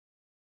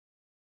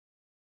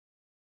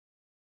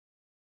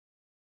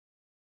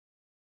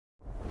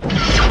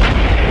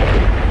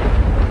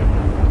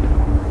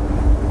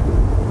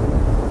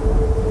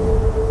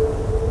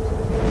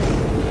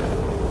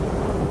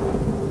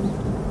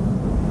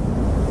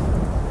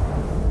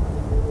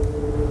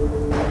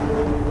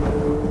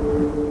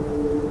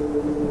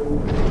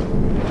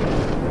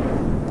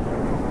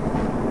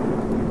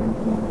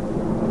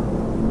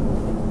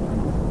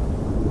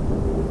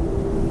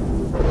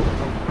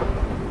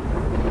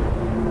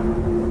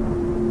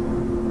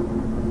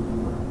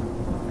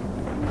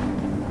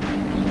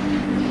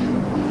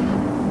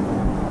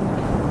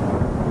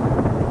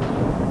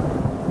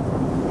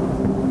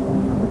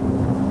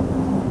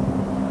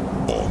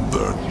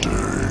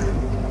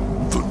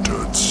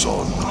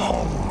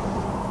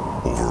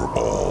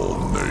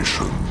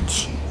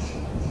revelations.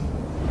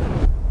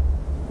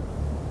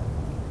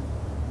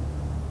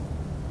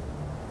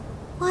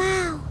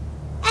 Wow.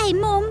 Hey,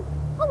 Mum,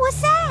 what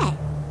was that?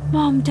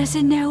 Mom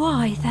doesn't know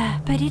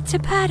either, but it's a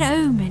bad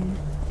omen.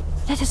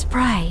 Let us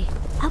pray.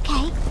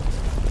 Okay.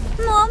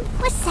 Mum,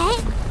 what's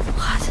that?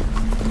 What?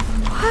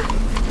 What?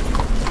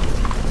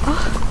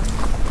 Oh,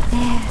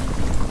 there.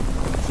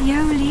 The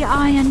Holy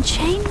Iron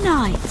Chain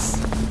Knights.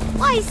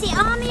 Why is the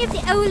army of the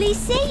Holy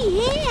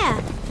See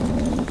here?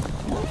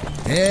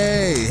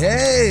 Hey,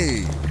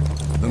 hey!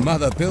 The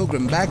Mother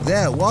Pilgrim back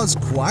there was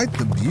quite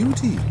the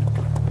beauty.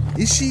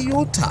 Is she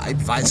your type,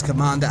 Vice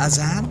Commander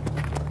Azan?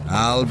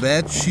 I'll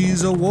bet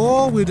she's a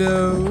war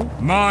widow.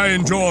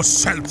 Mind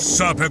yourself,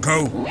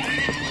 Serpico.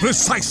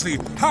 Precisely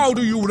how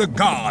do you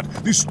regard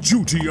this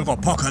duty of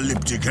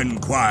apocalyptic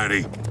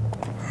inquiry?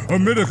 A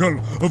miracle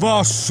of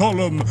our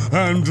solemn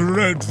and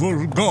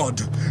dreadful God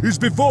is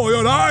before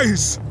your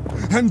eyes,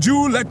 and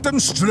you let them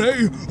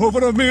stray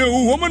over a mere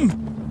woman?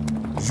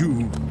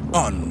 You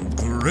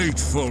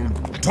ungrateful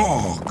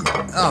dog.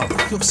 Oh,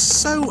 you're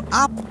so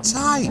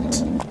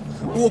uptight.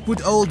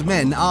 Awkward old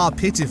men are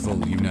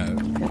pitiful, you know.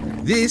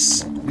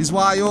 This is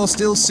why you're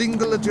still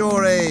single at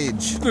your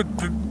age.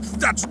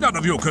 That's none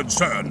of your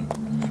concern.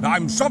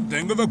 I'm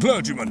something of a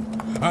clergyman,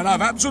 and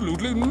I've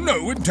absolutely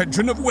no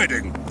intention of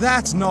wedding.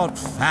 That's not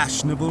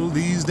fashionable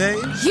these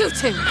days. You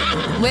two,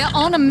 we're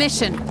on a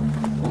mission.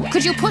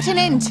 Could you put an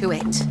end to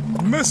it?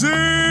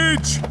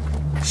 Message!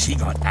 She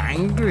got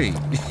angry.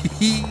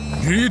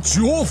 It's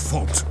your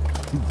fault.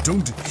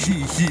 Don't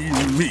he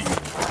me.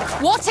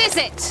 What is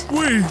it?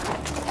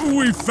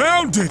 We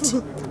found it.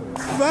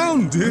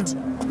 Found it?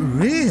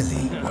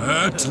 Really?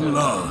 At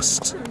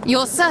last.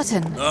 You're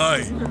certain?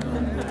 Aye.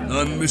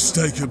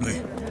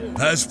 Unmistakably.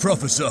 As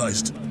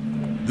prophesied.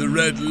 The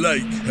Red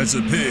Lake has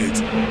appeared.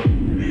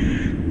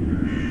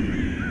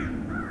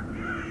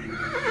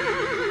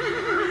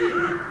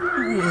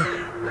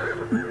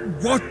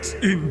 What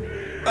in...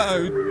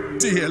 Oh,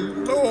 dear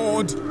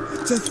Lord!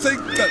 To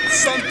think that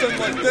something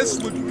like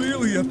this would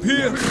really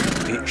appear!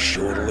 It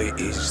surely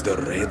is the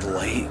Red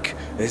Lake,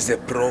 as the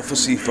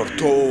prophecy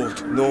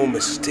foretold, no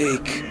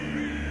mistake.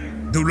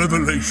 The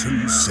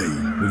revelations say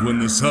that when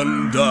the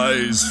sun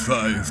dies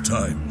 5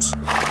 times,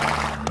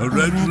 a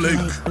red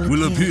lake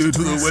will appear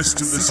to the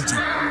west of the city,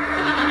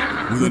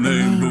 with a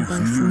name both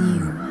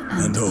new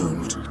and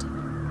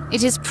old.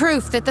 It is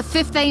proof that the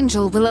 5th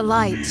angel will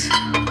alight.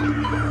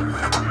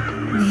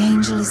 The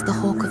angel is the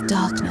hawk of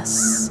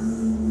darkness,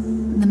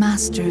 the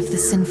master of the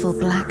sinful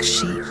black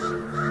sheep,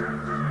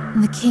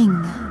 and the king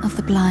of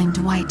the blind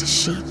white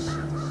sheep.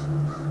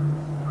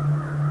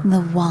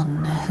 The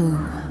one who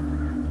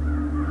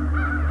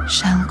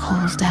shall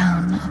call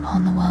down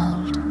upon the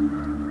world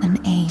an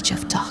age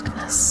of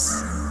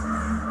darkness.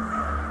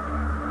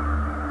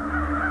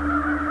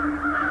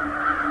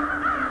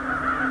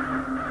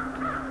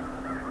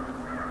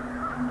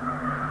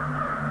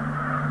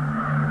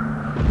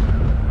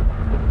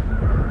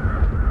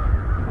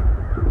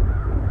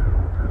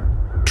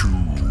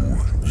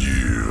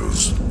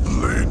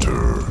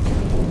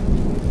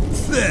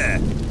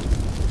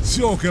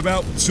 Talk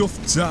about tough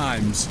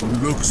times.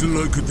 Looks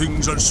like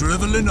things are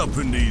shriveling up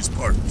in these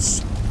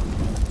parts.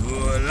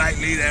 Oh,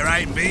 likely there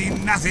ain't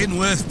been nothing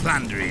worth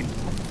plundering.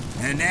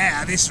 And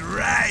now this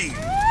rain.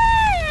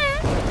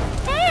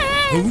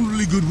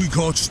 Only good we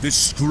caught this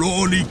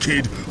scrawny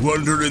kid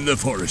wandering the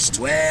forest.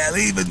 Well,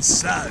 even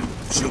so,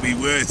 she'll be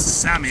worth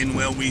salmon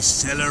when we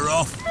sell her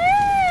off.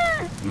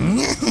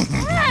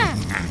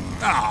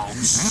 Oh,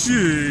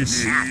 she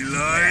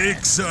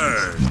likes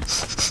her.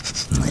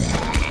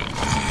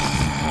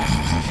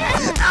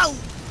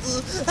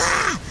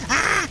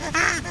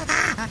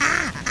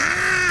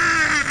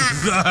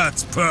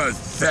 That's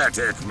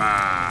pathetic,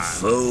 man.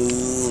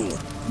 Fool.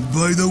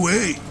 By the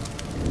way,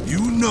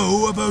 you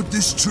know about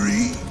this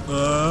tree?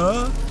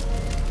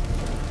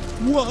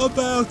 What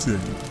about it?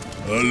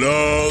 A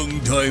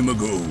long time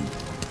ago,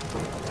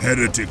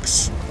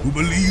 heretics who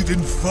believed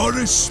in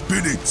forest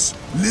spirits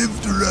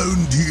lived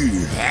around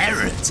here.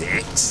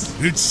 Heretics?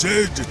 It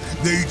said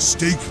they'd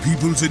stake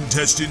people's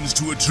intestines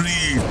to a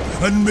tree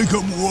and make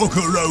them walk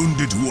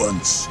around it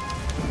once.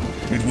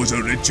 It was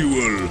a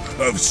ritual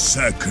of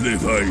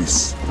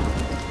sacrifice.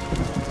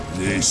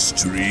 This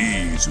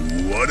tree's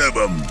one of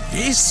them.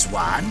 This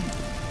one?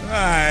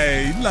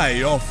 Hey,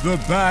 lay off the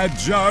bad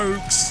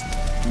jokes.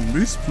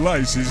 This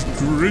place is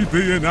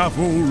creepy enough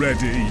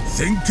already.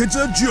 Think it's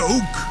a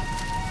joke?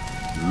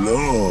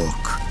 Look.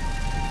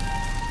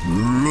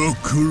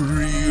 Look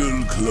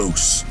real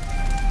close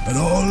at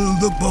all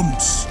the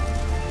bumps.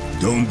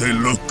 Don't they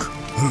look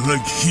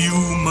like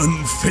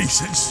human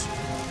faces?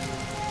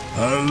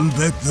 I'll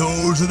bet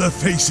those are the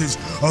faces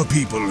of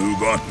people who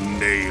got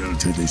nailed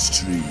to this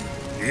tree.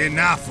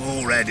 Enough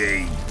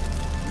already.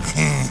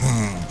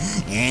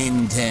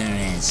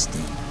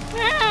 Interesting.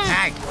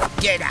 Hey,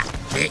 get up,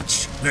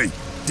 bitch. Hey,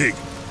 Dig,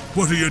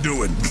 what are you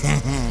doing?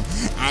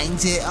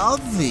 Ain't it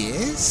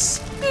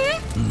obvious?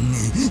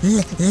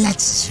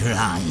 Let's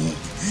try it.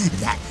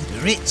 That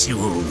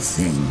ritual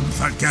thing.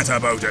 Forget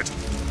about it.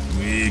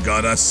 We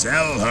gotta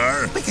sell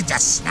her. We could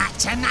just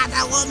snatch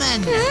another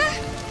woman.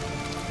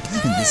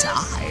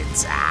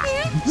 Besides,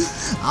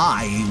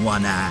 I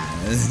wanna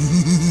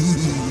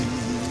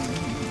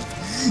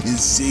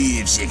see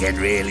if she can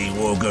really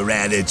walk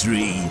around a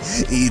tree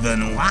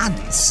even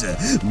once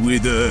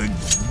with her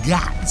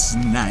guts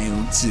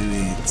nailed to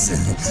it.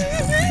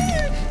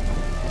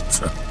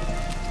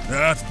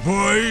 That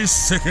boy's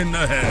sick in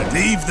the head.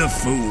 Leave the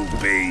fool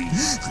be.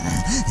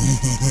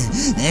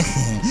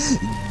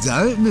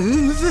 Don't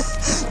move,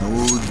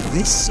 or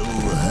this'll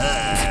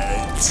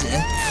hurt.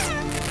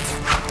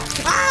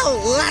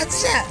 Oh,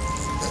 that's it.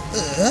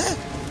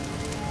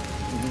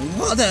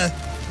 What the?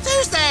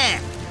 Who's there?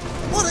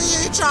 What are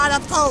you trying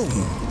to pull?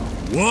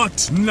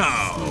 What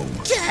now?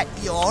 Get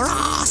your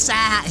ass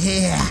out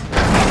here.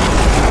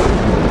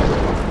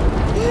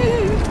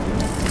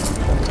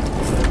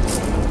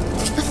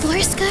 A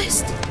forest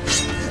ghost?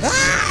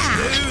 Ah!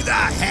 Who the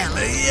hell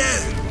are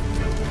you?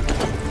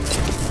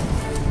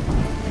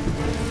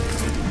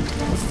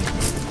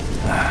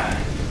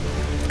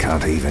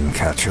 Can't even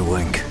catch a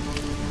wink.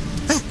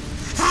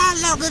 How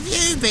long have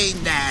you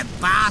been there,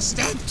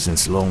 bastard?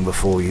 Since long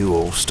before you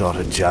all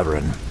started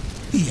jabbering.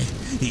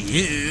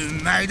 You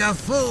made a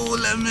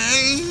fool of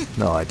me.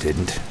 No, I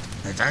didn't.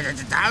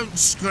 Don't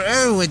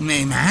screw with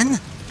me, man.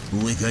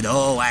 We could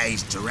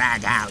always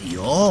drag out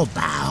your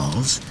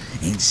bowels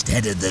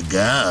instead of the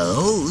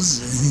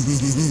girls.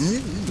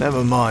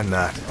 Never mind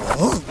that.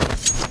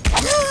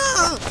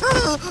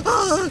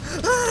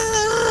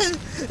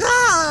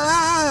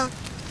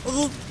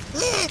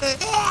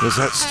 Was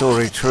that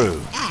story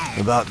true?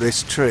 About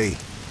this tree?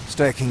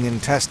 Staking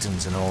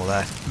intestines and all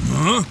that?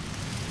 Huh?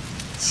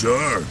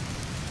 Sure.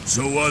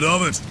 So what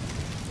of it?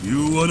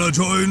 You wanna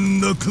join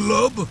the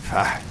club?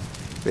 Ah,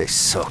 this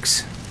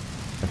sucks.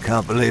 I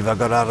can't believe I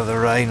got out of the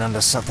rain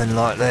under something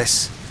like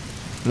this.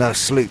 No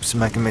sleep's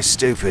making me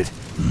stupid.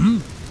 Hmm?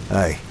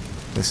 Hey,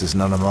 this is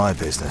none of my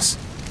business.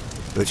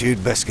 But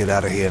you'd best get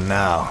out of here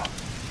now.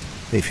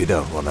 If you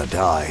don't want to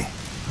die.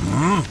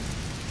 Huh?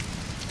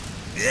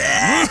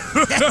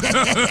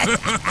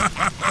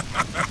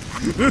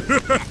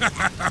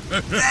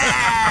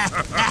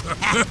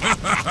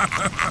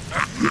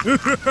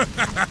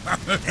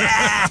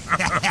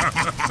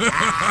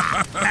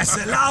 That's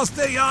the last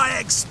thing I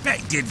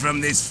expected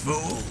from this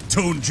fool.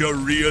 Don't you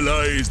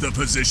realize the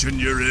position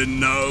you're in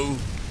now?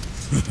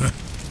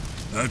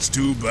 That's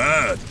too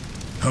bad.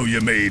 How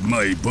you made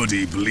my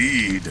buddy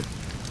bleed.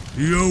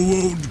 You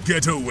won't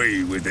get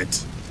away with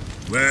it.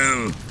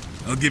 Well,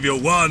 I'll give you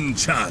one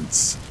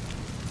chance.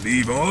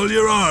 Leave all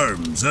your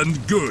arms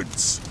and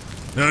goods,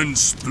 and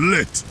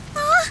split.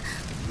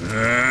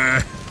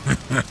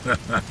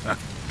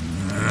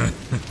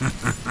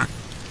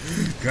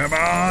 Come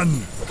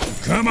on!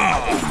 Come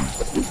on!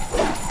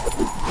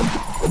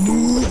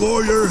 Move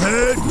or your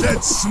head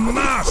gets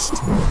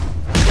smashed!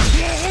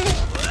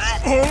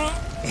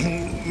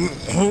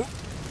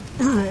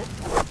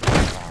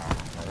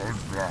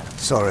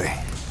 Sorry,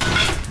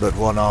 but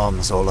one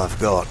arm's all I've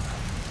got.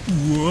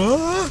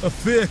 What? A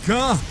fake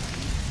arm?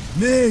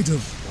 Made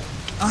of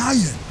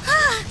iron?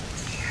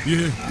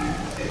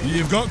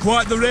 You've got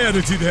quite the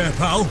rarity there,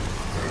 pal.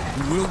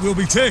 We'll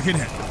be taking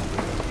it,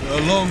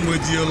 along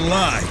with your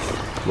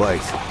life.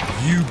 Wait.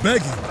 You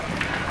begging?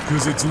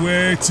 Because it's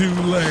way too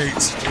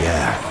late.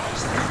 Yeah.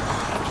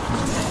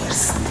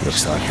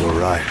 Looks like you're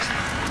right.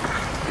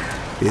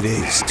 It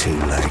is too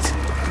late.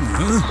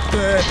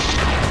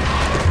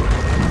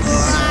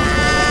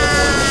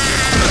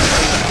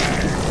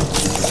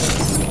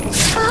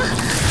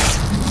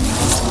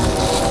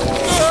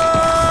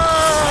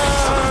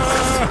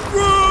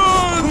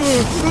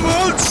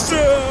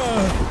 Monster!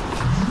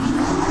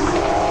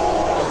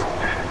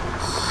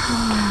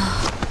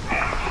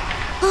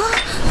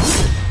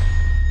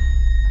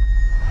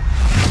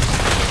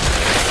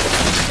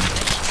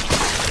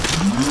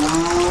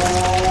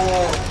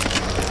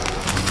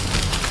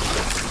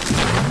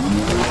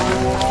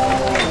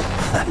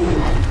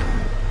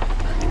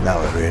 Now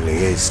it really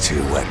is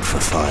too wet for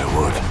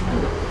firewood.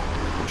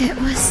 It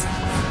was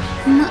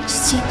much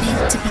too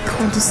big to be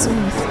called a sword.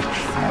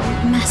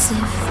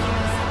 Massive,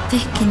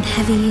 thick and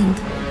heavy and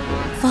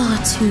far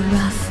too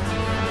rough.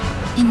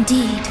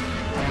 Indeed,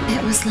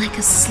 it was like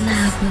a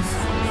slab of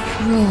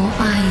raw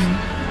iron.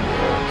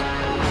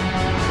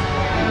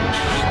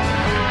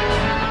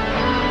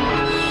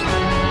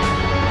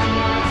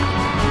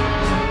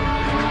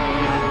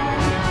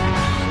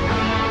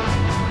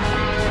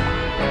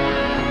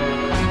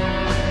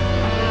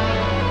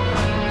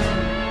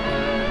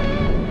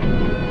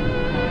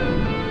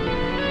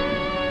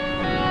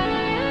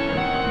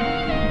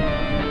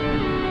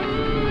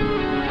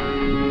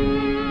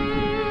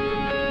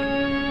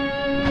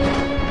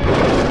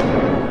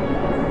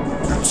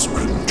 It's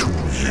been 2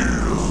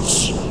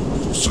 years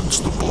since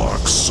the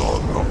Black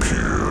Sun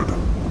appeared.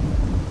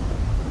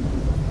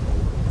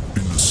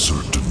 In a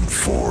certain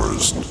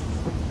forest,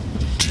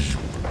 deep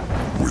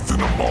within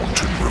a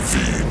mountain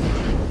ravine,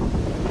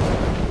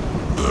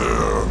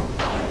 there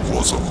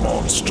was a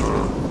monster,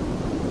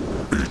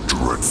 a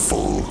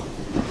dreadful,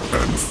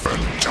 and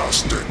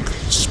fantastic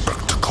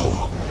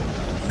spectacle.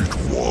 It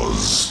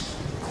was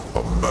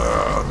a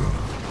man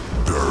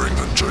bearing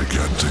a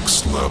gigantic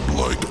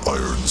slab-like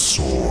iron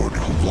sword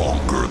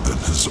longer than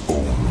his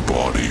own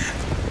body.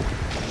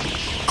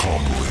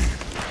 Calmly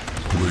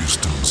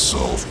placed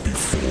himself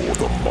before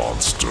the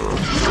monster.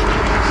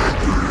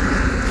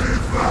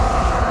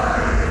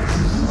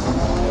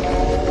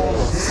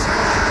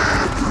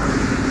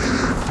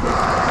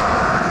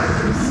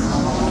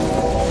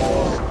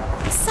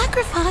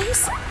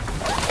 Sacrifice?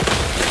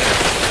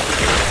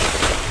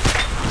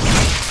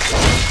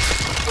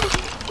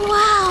 Oh,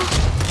 wow.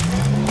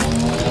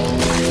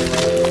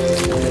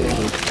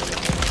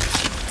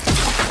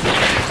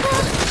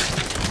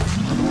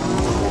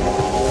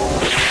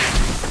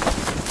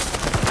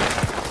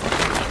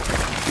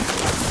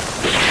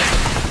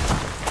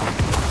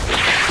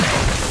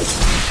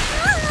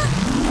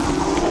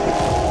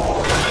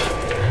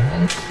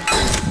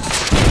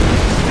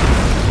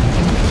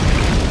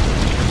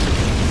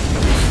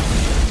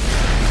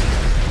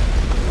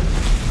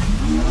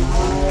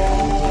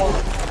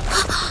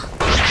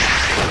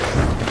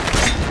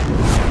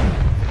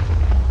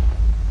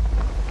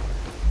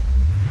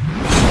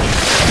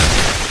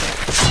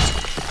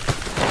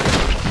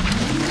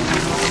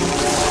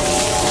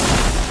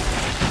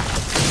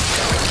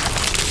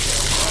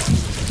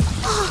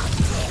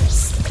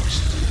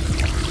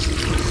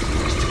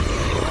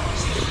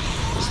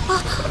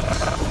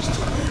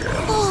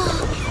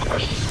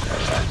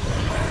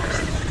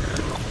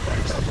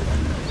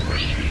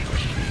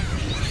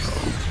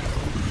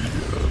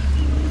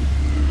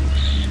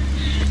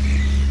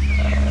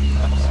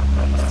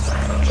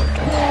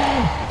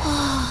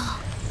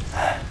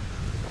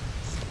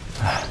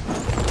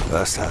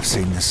 First I've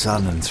seen the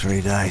sun in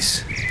 3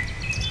 days.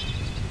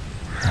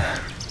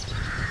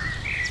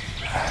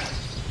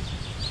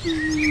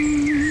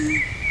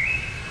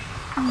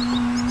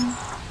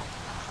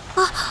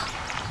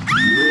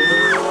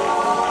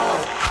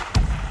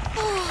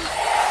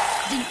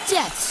 The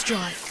death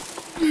strike.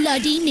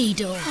 Bloody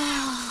needle.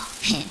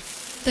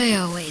 They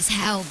always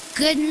howl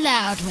good and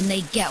loud when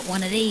they get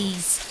one of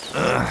these.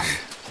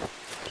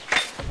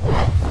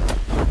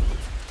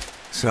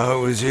 So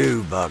it was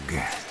you, Bug,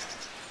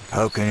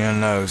 poking your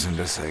nose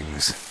into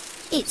things.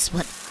 It's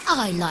what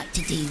I like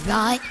to do,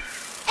 right?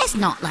 It's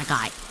not like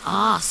I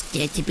asked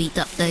you to beat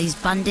up those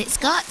bandits'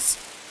 guts.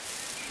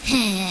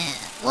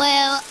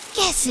 Well,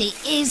 guess it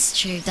is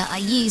true that I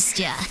used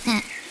you.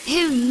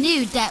 Who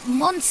knew that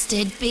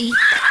monster'd be...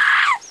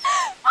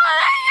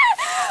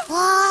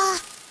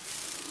 What?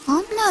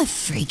 I'm no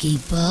freaky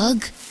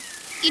bug.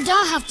 You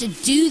don't have to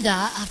do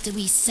that after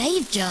we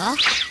saved you.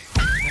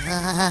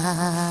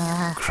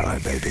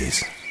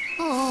 Crybabies.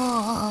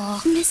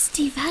 Oh,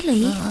 Misty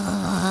Valley.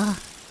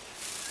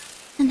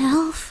 An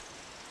elf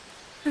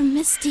from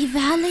Misty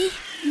Valley?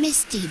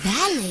 Misty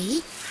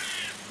Valley?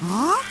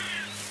 Huh?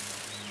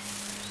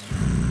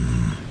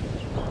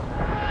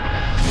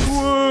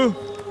 Whoa,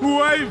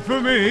 wait for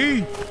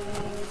me!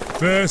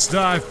 First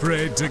I've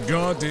prayed to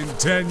God in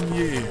 10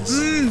 years.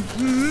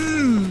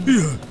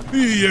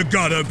 You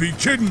gotta be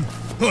kidding!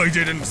 I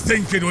didn't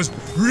think it was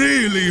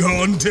really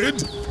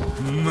haunted!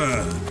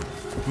 Man,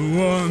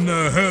 one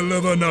hell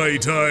of a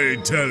night, I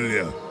tell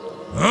you.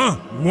 Huh?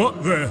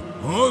 What the?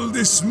 All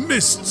this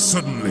mist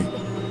suddenly.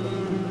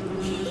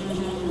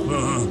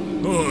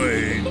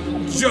 Oi,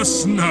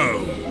 just now.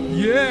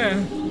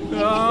 Yeah,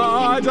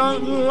 I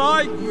don't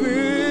like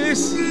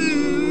this.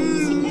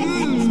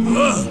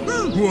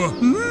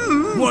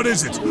 What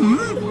is it?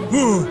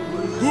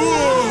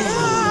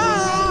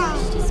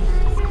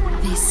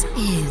 This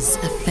is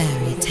a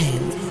fairy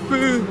tale.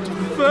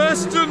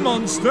 First a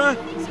monster,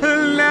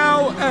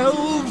 now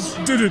elves.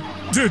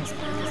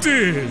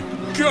 Dear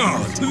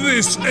God,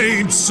 this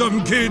ain't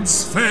some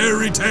kid's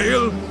fairy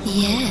tale.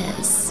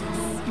 Yes,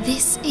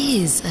 this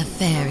is a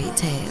fairy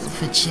tale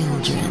for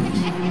children.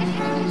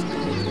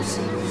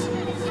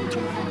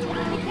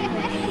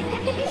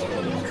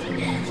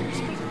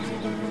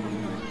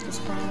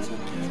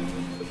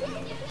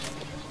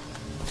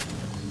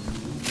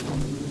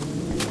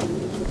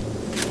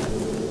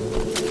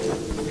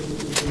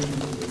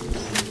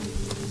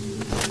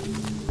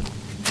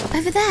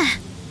 Over there.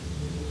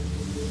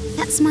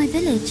 That's my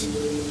village.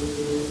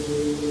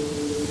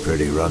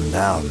 Pretty run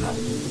down.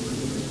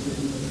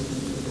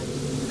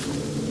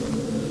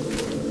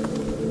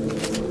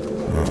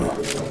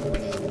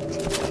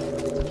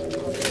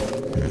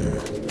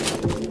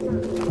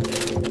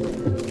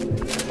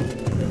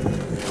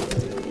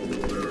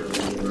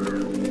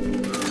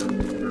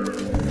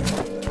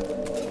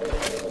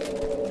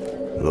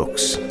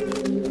 Looks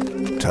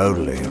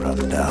totally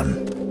run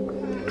down.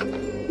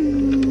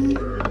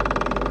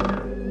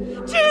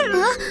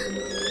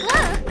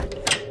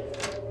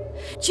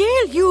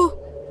 Jill, you...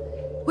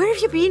 Where have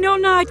you been all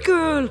night,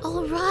 girl?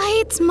 All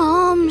right,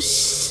 Mom.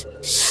 Shh.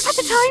 At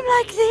a time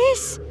like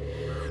this?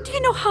 Do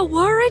you know how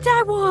worried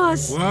I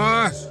was?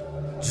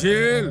 What?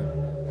 Jill?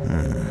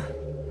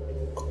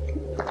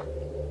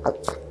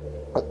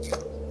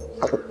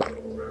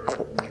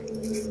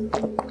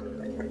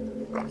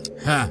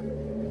 Huh.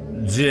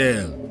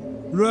 Jill.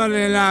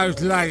 Running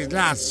out like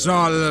that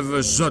all of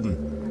a sudden.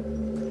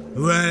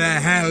 Where the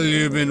hell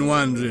you been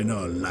wandering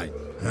all night,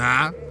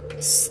 huh?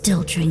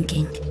 Still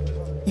drinking.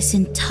 This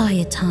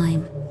entire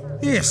time.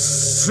 You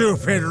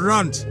stupid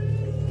runt.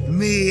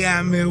 Me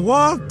and me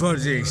war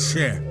buddies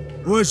here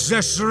was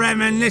just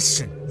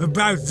reminiscing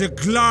about the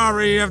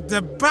glory of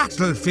the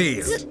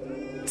battlefield.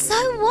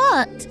 So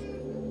what?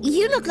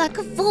 You look like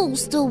a fool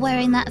still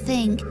wearing that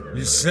thing.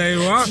 You say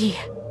what? Gee,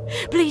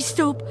 please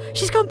stop.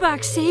 She's come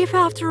back safe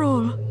after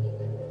all.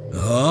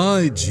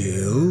 Hi,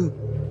 Jill.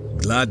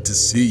 Glad to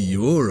see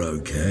you're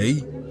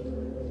okay.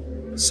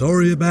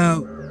 Sorry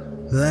about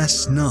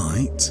last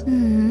night.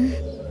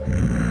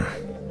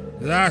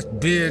 That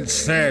being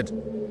said,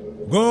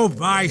 go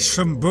buy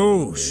some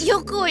booze.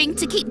 You're going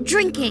to keep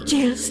drinking.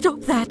 Jill, stop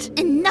that.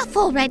 Enough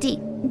already.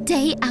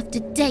 Day after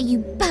day you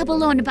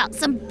babble on about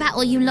some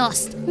battle you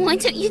lost. Why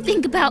don't you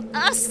think about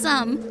us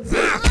some?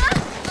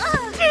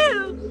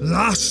 Jill!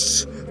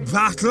 Lost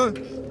battle?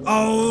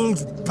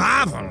 Old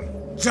babble.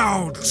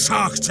 Don't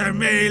talk to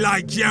me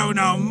like you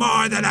know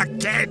more than a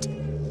kid.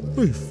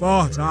 We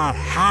fought our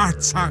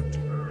hearts out,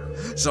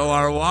 so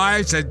our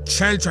wives and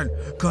children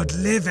could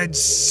live in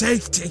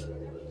safety.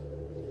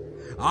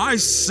 I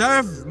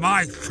served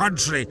my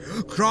country,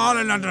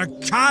 crawling under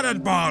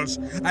cannonballs,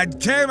 and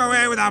came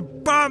away with a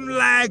bum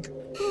leg.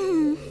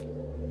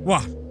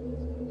 What?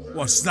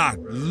 What's that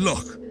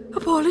look?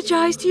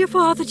 Apologise to your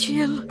father,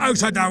 Jill.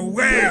 Out of the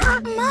way!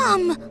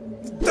 Mum!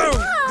 No!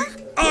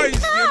 The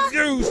eyes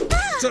you use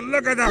to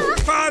look at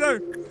the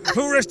father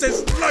who risked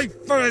his life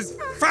for his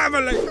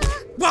family!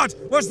 What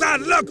was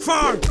that look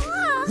for?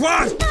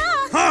 What?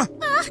 Huh?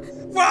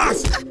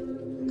 What?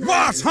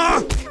 What,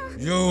 huh?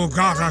 You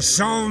gotta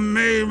show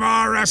me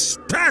more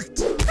respect!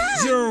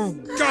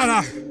 You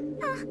gotta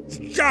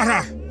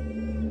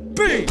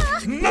be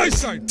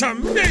nicer to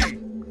me!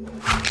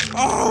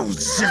 Oh,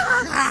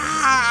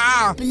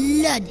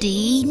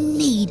 Bloody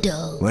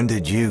needle. When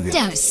did you get...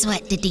 Don't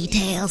sweat the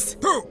details.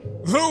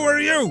 Who are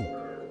you?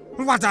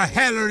 What the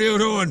hell are you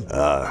doing?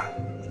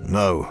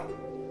 No.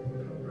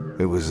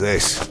 It was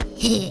this.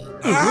 An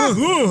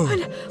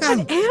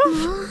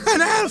elf?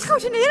 An elf? He's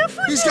got an elf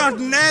with He's him. got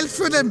an elf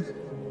with him!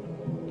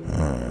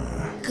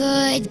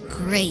 Good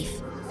grief.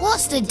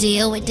 What's the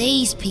deal with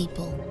these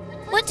people?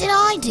 What did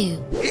I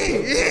do?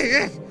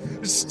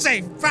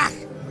 Stay back!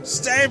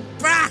 Stay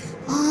back!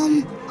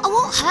 I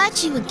won't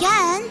hurt you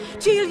again.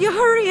 Jill, you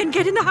hurry and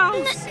get in the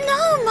house.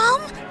 No,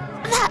 Mum.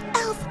 That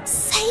elf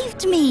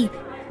saved me.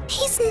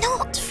 He's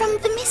not from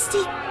the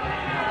Misty.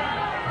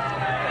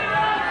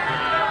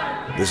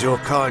 Does your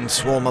kind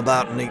swarm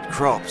about and eat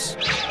crops?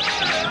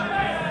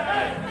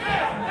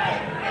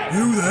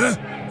 You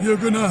there? You're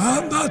gonna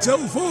hand that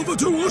elf over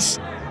to us?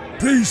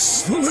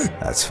 Peacefully?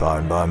 That's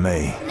fine by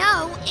me.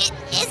 No, it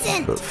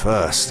isn't. But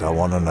first, I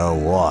want to know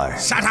why.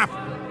 Shut up!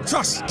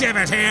 Just give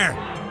it here!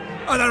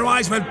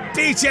 Otherwise we'll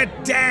beat you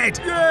dead!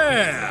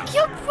 Yeah!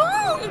 You're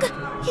wrong.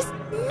 He's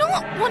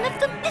not one of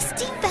the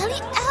Misty Valley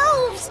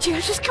elves.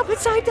 Jill, just come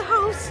inside the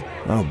house.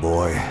 Oh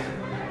boy.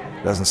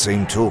 Doesn't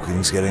seem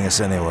talking's getting us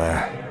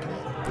anywhere.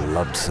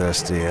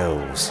 Bloodthirsty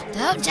elves.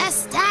 Don't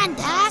just stand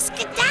there.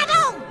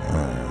 Skedaddle.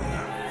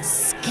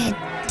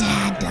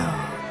 Skedaddle.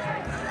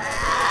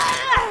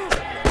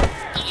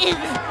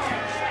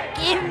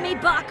 Give me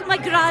back my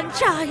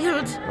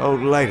grandchild.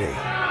 Old lady,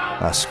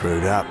 I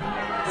screwed up.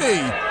 He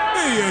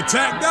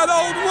attacked that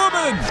old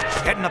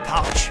woman! Get in the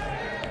pouch.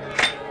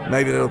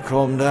 Maybe it'll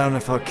calm down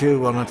if I kill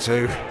one or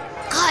two.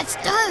 God,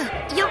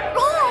 no. You're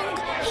wrong.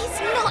 He's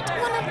not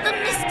one of the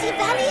Misty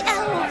Valley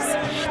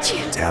elves.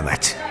 Jill, Damn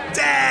it.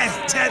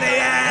 Death to the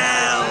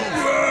elf!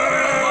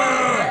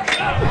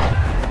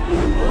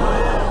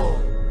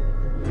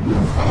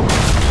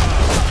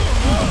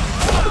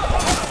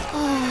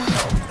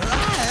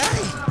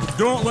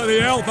 Don't let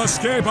the elf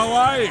escape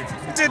alive!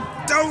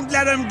 Don't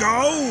let him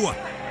go!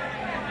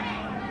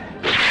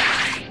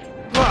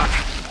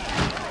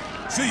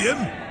 See him?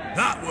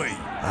 That way.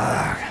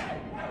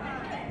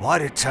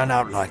 Why'd it turn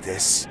out like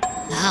this?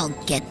 I'll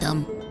get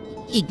them.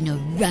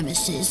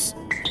 Ignoramuses.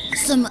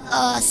 Some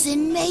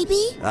arson,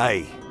 maybe?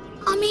 Hey,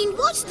 I mean,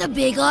 what's the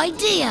big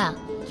idea?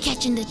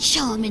 Catching the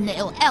charming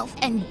little elf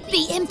and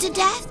beat him to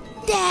death?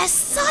 They're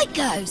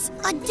psychos,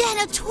 a den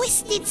of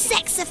twisted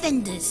sex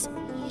offenders.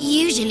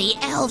 Usually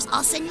elves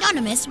are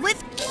synonymous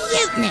with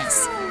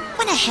cuteness.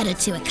 When a head or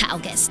two of cattle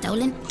gets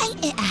stolen,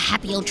 ain't it a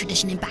happy old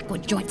tradition in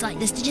backward joints like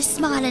this to just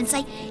smile and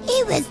say,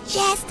 it was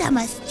just a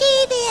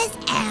mischievous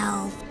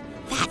elf?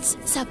 That's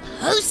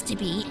supposed to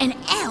be an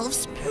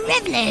elf's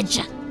privilege.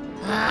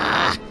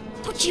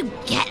 Don't you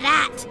get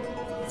that?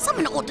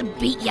 Someone ought to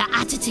beat your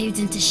attitudes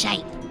into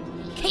shape.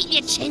 Keep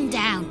your chin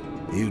down.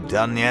 you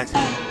done yet?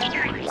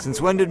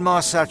 Since when did my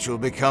satchel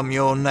become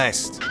your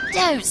nest?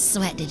 Don't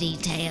sweat the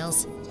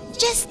details.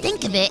 Just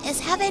think of it as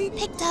having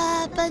picked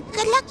up a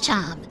good luck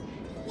charm.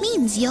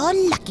 Means you're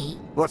lucky.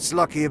 What's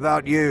lucky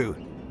about you?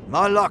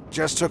 My luck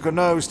just took a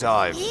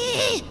nosedive.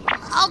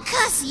 I'll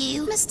curse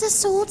you. Mr.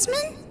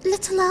 Swordsman?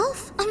 Little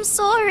elf? I'm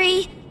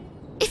sorry.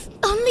 If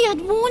only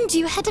I'd warned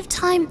you ahead of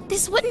time,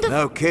 this wouldn't have...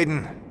 No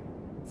kidding.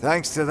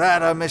 Thanks to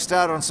that, I missed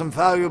out on some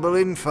valuable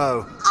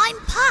info. I'm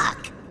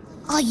Puck.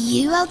 Are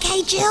you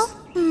okay, Jill?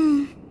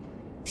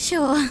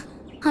 Sure.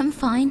 I'm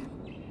fine.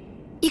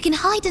 You can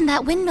hide in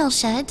that windmill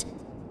shed.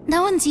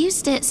 No one's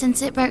used it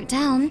since it broke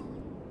down.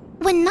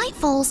 When night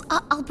falls,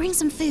 I'll bring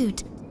some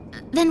food.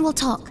 Then we'll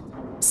talk.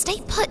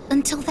 Stay put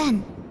until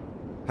then.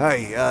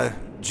 Hey,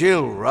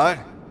 Jill, right?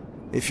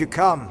 If you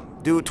come,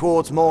 do it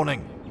towards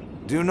morning.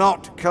 Do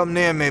not come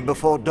near me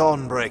before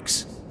dawn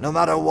breaks, no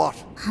matter what.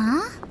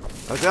 Huh?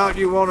 I doubt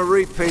you want a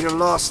repeat of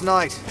last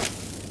night.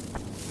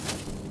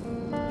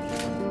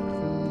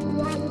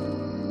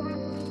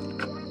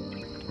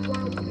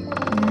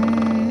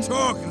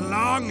 Took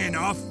long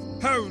enough.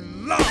 How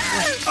long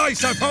was I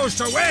supposed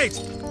to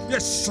wait? You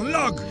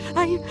slug!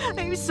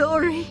 I'm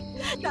sorry.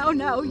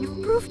 Now,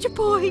 you've proved your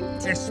point.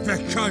 It's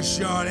because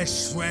you're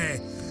this way.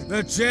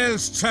 The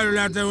Jill's telling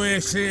her the way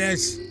she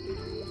is.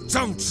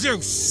 Don't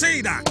you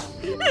see that?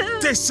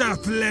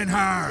 Discipline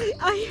her!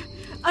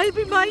 I'll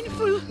be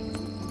mindful.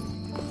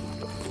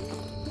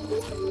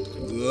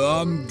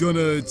 I'm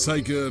gonna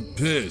take a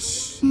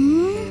piss.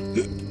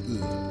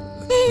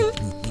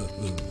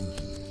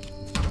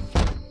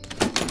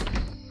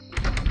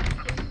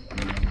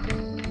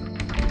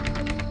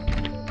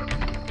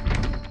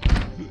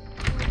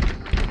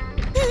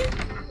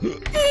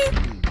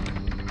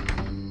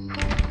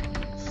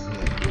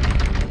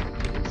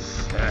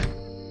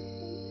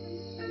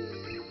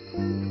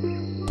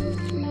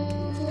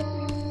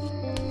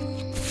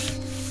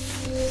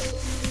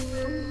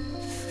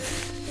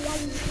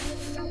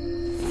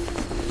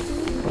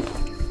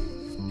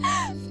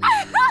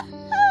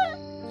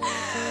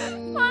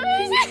 What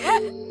is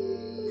it?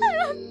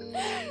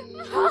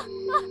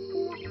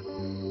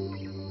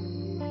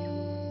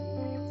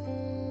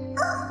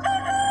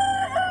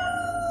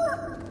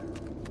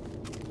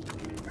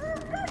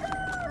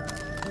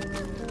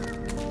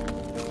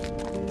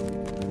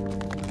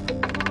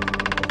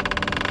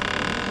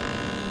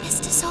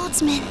 Mr.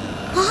 Swordsman.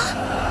 Huh?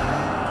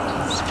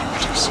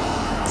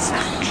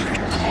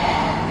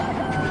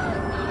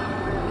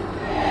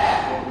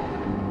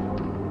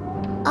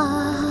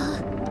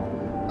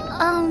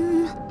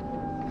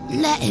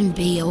 Let him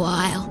be a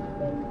while.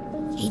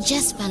 He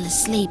just fell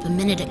asleep a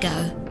minute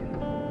ago.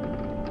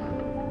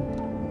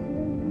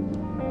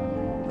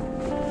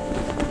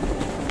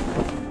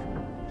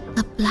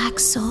 A black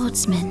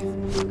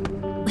swordsman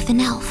with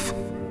an elf.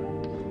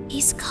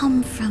 He's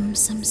come from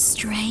some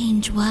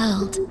strange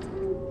world.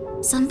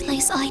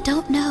 Someplace I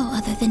don't know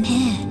other than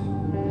here.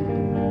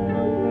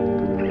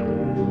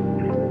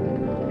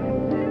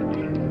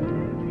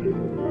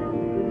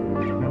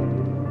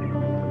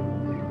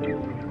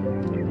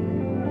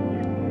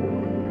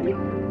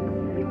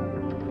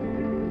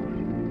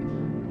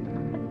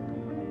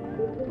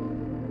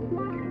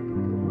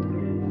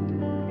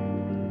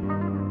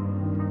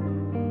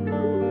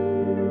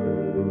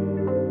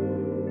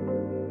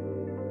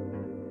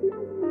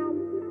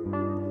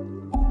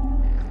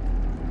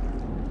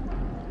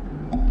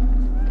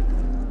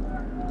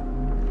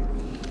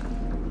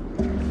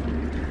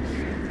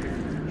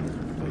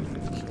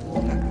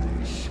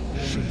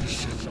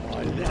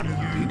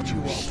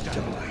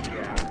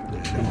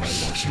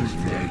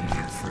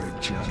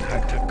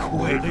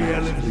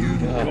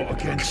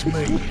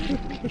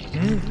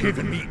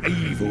 Giving me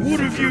evil. What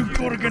have you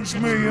got against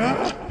me,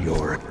 huh?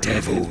 You're a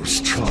devil's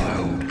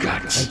child,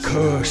 Guts. A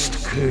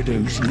cursed kid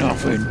who's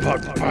nothing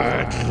but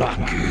bad luck.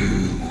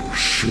 You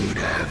should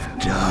have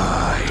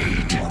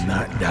died on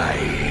that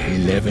day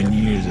 11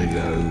 years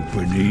ago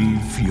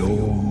beneath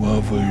your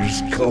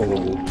mother's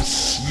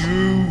corpse.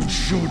 You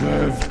should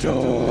have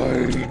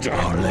died.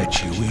 I'll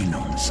let you in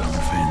on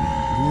something.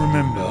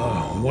 Remember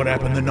what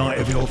happened the night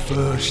of your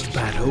first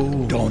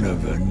battle?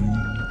 Donovan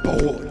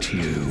bought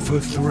you for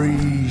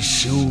 3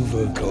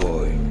 silver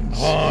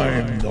coins.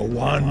 I'm the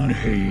one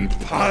he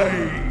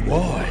paid.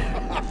 Why?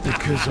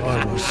 Because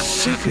I was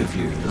sick of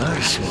you,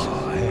 that's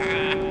why.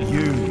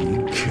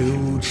 You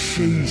killed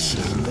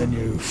Shizu, then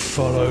you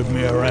followed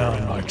me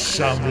around like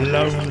some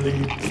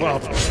lonely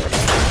pup.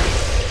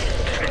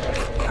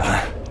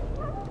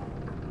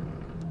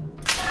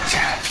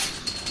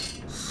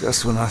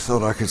 Just when I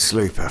thought I could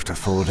sleep after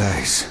 4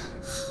 days.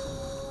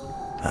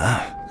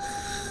 Huh?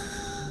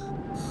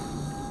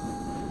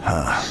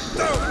 I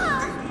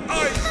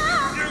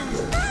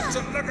used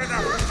to look at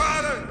a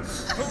father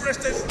who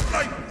risked his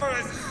life for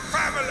his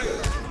family.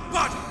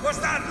 What was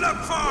that look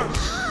for?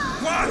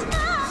 What?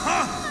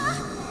 Huh?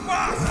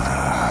 What?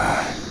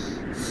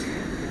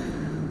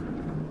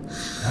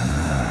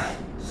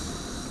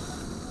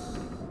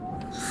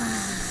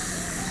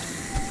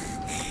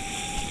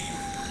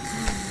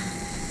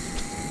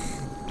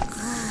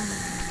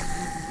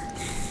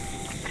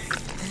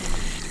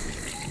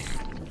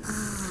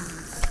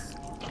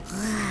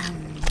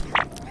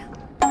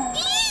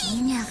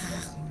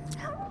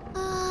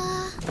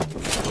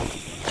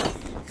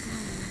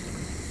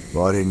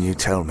 Why didn't you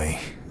tell me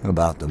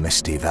about the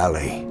Misty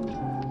Valley?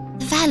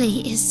 The valley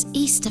is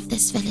east of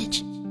this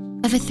village,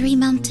 over 3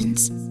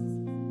 mountains.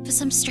 For For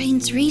some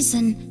strange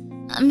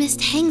reason, a mist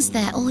hangs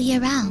there all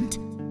year round,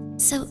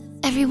 so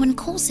everyone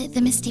calls it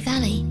the Misty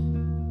Valley.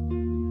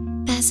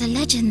 There's a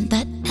legend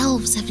that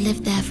elves have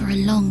lived there for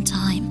a long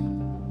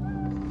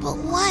time. But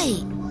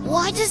wait,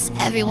 why does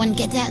everyone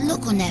get that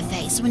look on their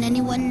face when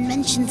anyone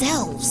mentions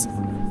elves?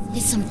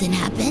 Did something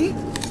happen?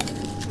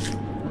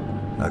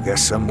 I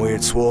guess some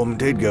weird swarm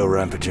did go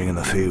rampaging in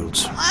the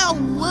fields. How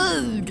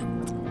rude!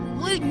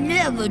 We'd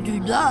never do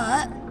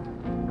that.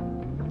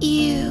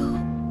 You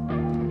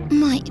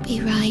might be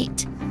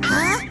right.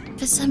 Huh?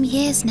 For some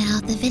years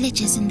now, the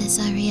villagers in this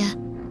area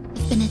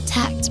have been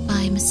attacked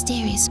by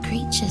mysterious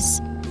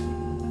creatures.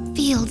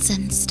 Fields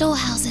and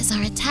storehouses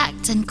are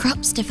attacked and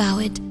crops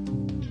devoured.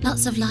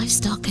 Lots of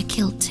livestock are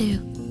killed too.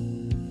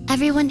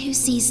 Everyone who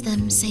sees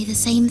them say the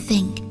same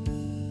thing,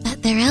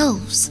 that they're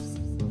elves.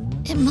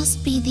 It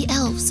must be the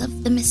elves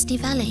of the Misty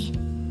Valley.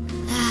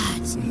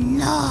 That's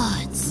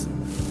nuts.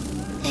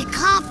 It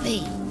can't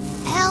be.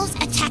 Elves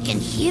attacking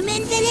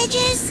human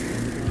villages?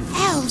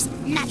 Elves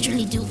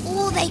naturally do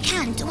all they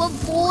can to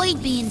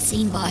avoid being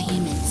seen by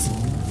humans.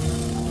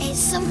 It's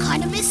some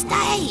kind of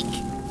mistake.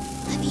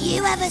 Have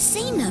you ever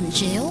seen them,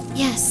 Jill?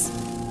 Yes.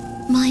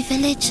 My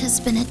village has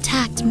been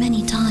attacked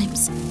many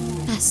times.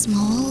 They're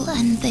small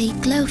and they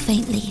glow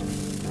faintly.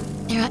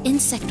 There are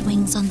insect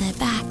wings on their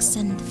backs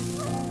and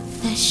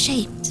they're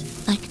shaped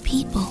like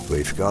people.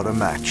 We've got a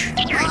match.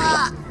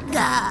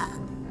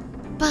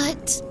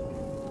 But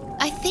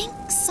I think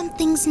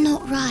something's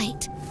not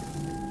right.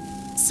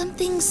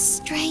 Something's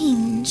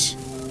strange,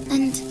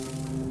 and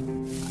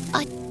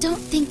I don't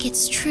think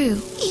it's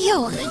true.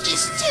 You're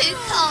just too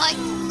kind.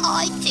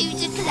 I do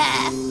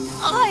declare,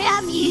 I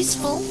am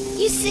useful.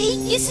 You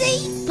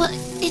see? But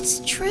it's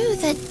true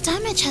that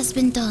damage has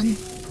been done,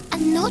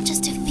 and not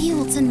just to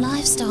fields and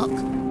livestock.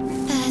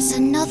 There's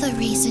another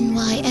reason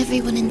why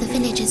everyone in the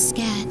village is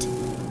scared.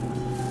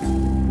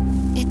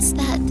 It's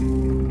that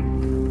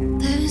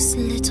those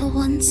little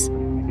ones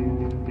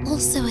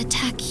also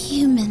attack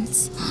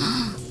humans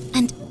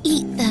and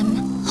eat them.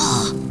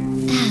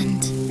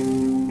 And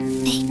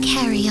they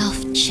carry off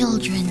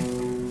children.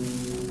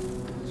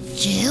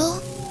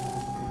 Jill?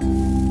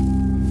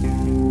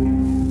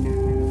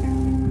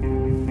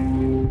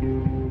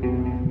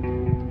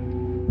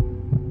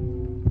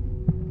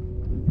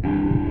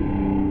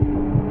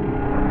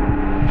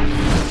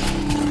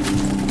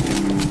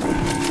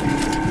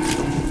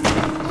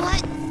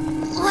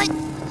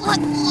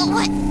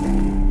 What?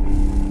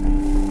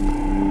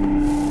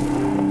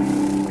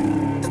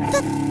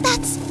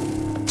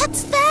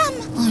 That's them!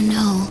 Oh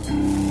no,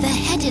 they're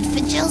headed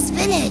for Jill's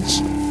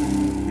village.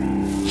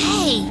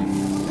 Hey,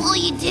 what'll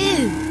you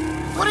do?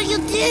 What'll you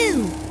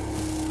do?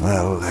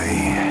 Well,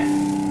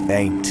 they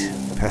ain't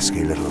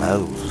pesky little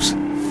elves.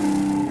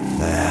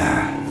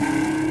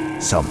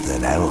 They're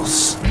something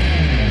else.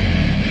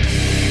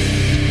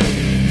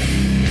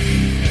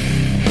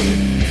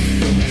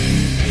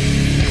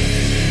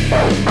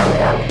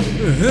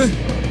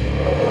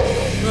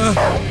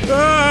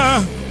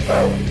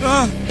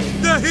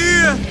 They're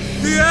here!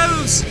 The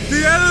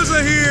elves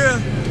are here!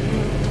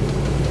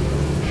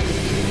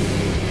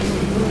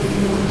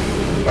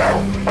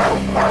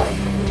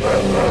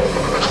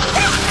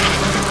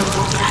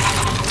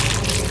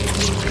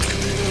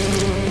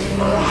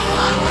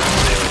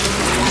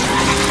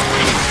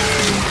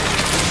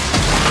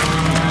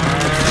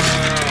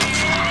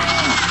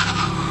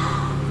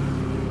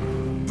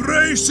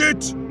 Brace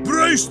it!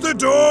 Brace the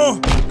door!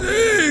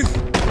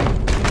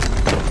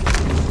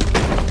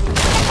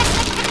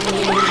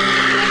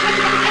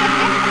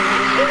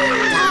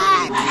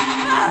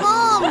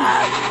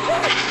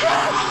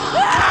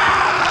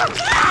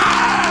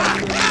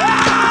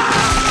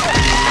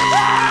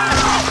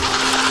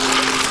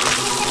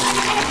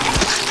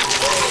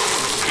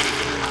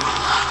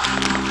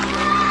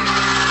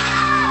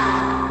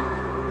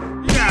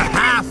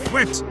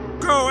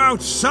 Go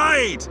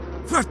outside!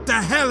 What the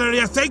hell are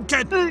you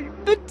thinking?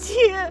 But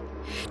dear,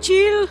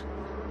 Jill's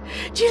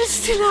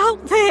still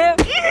out there.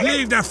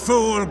 Leave the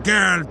fool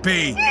girl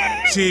be.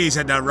 She's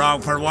in the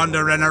wrong for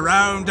wandering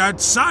around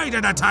outside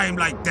at a time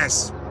like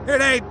this.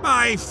 It ain't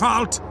my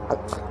fault.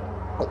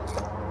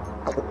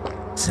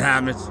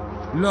 Damn it.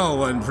 No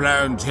one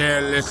round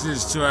here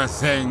listens to a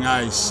thing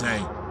I say.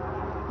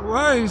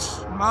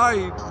 Why's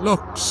my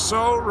luck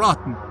so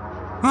rotten?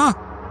 Huh?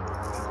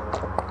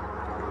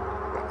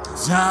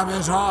 Damn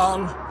it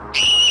all.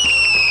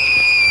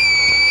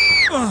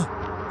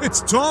 It's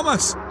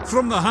Thomas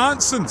from the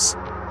Hansons.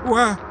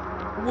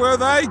 Were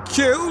they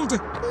killed?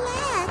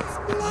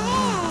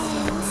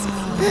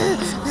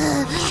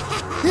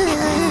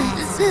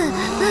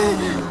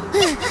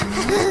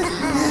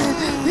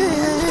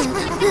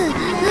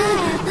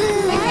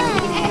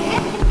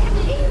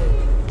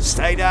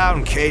 Stay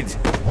down, kid.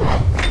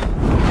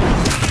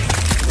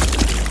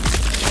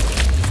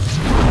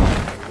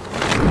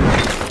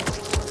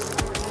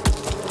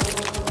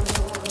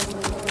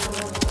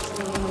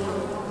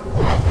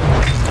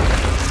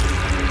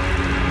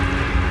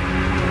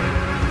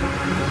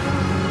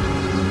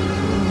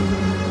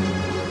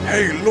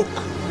 Hey, look!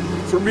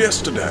 From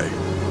yesterday.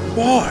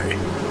 Why?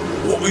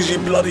 What is he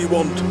bloody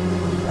want?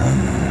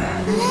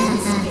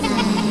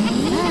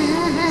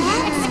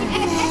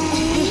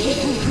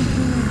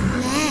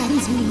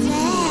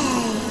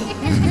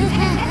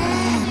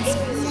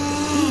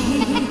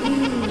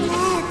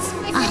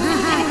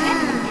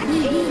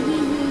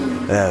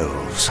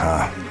 Elves,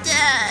 huh?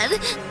 Dad!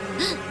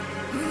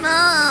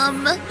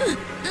 Mom!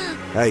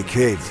 Hey,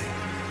 kid.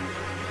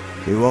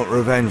 You want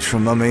revenge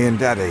from Mummy and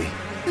Daddy?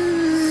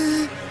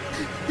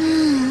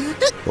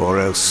 Or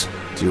else,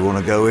 do you want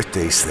to go with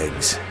these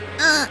things?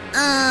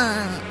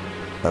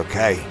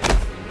 Okay,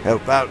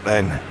 help out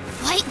then.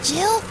 Wait,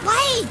 Jill,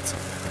 wait!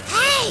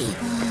 Hey!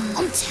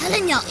 I'm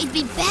telling you, it'd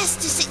be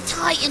best to sit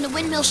tight in the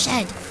windmill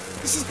shed.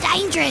 This is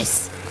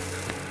dangerous.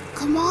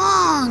 Come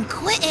on,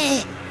 quit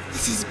it.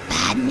 This is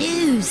bad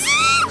news.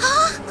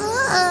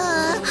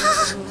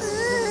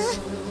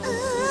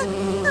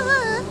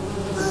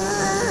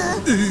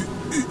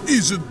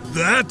 Isn't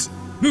that?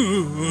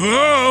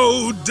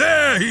 How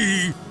dare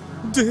he?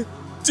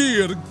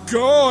 Dear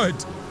God!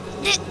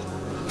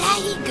 There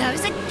he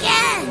goes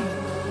again!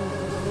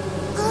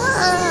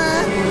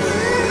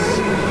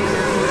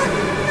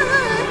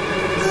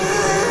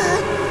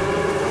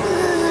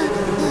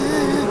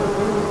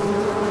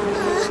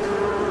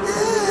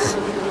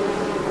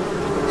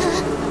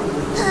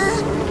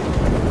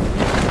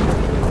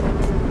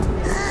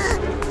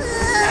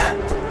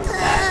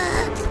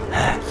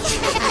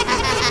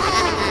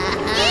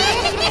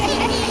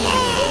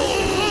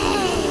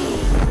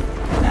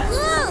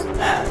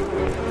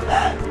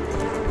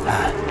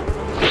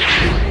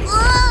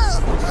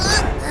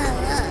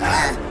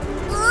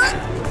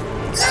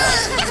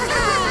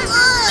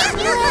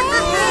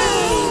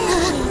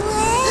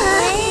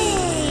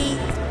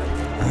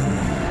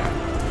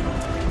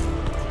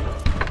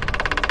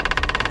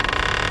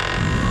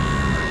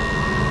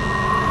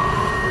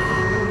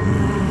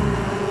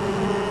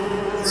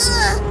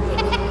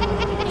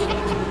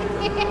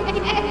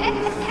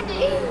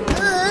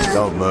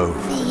 Don't move.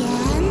 The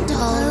end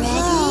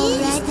already?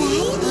 Is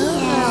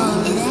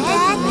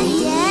that the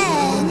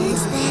end?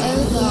 Is that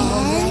the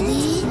end?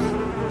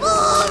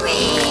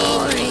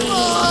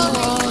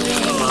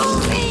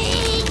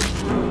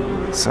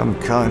 Boring! Some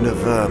kind of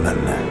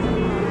vermin.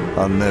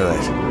 I knew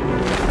it.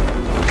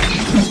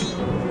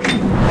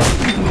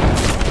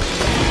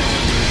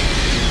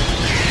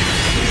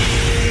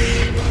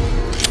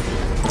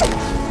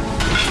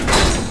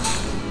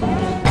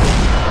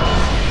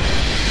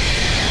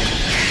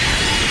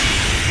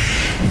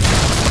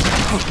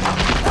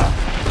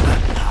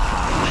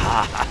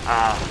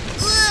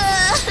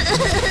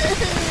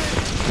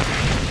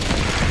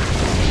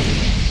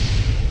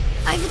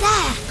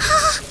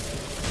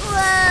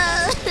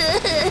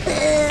 Over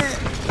there!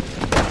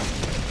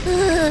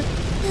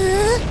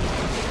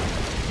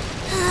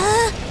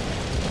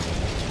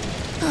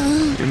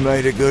 You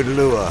made a good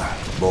lure,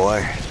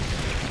 boy.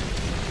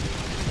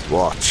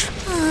 Watch.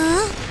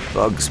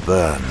 Bugs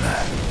burn.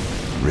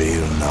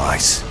 Real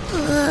nice.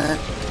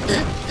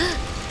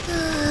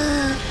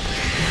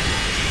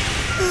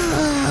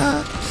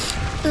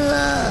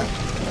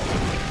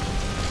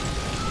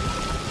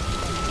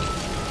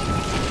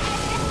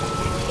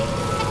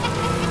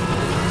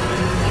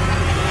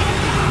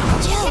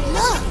 Jill,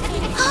 look!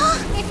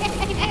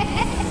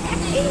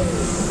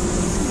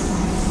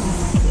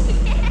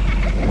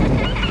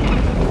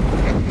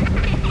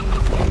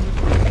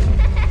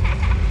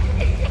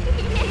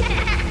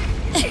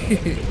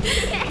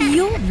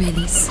 You're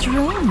really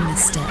strong,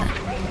 mister.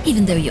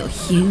 Even though you're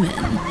human.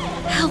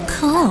 How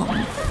come?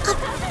 A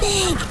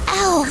big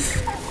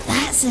elf!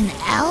 That's an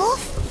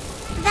elf?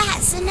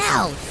 That's an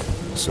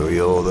elf! So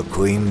you're the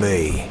queen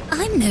bee.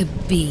 I'm no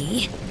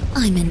bee.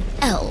 I'm an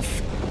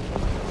elf.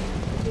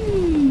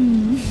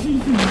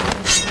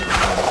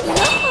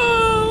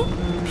 No!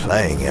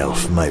 Playing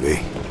elf,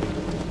 maybe.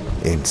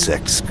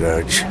 Insect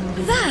scourge.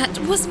 That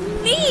was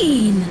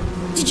mean!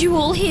 Did you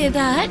all hear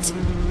that?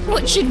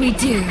 What should we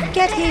do?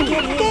 Get him!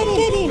 Get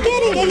him!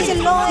 He's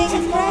a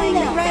lying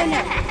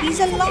Rona! He's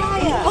a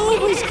liar!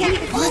 Always get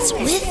him! What's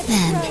with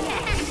them?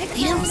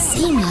 They don't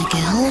seem like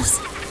elves.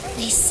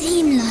 They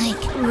seem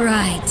like...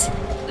 Right.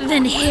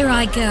 Then here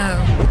I go.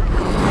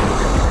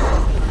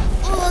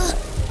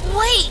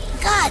 Wait,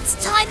 Guts,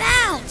 time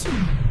out!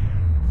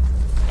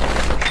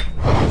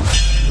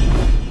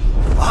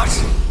 What?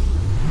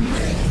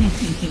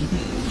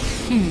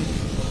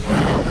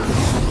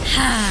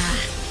 Ha!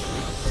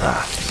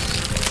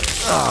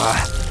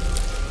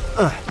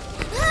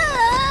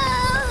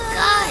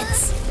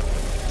 Guts!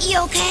 You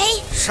okay?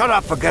 Shut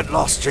up or get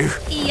lost, you.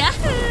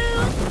 Yahoo!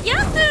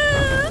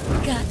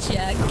 Yahoo!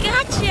 Gotcha!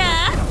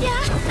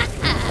 Yeah!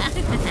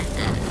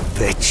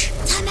 Bitch.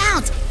 Time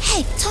out!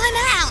 Hey, time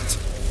out!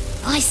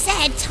 I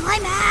said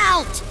time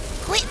out!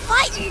 Quit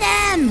fighting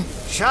them!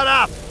 Shut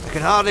up! I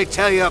can hardly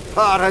tell you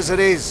apart as it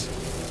is.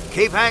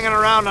 Keep hanging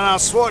around and I'll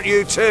swat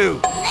you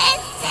too.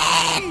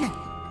 Listen!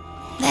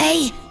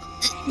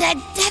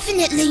 They're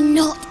definitely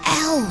not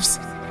elves.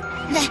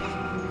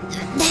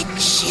 They're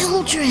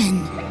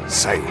children.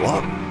 Say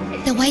what?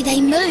 The way they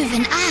move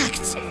and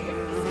act.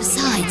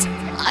 Besides,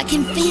 I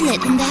can feel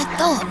it in their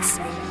thoughts.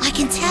 I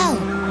can tell.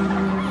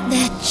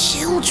 They're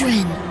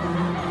children.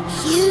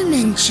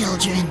 Human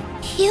children.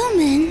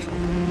 Human?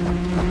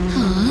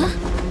 Huh?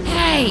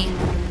 Hey!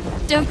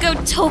 Don't go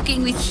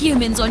talking with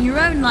humans on your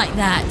own like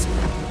that.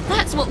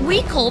 That's what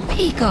we call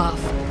Peakoff,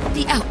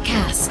 the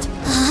outcast.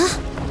 Huh?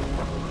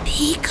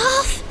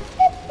 Peakoff?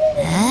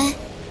 Huh?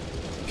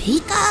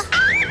 Pika?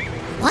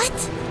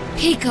 What?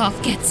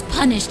 Peakoff gets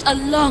punished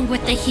along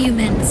with the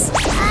humans.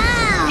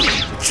 Ow!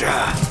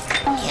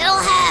 Kill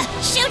her!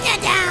 Shoot her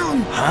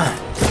down! Huh?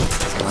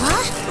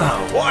 What?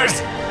 What?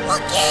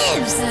 What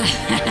gives?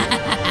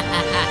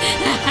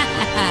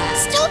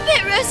 Stop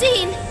it,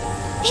 Rosine!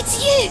 It's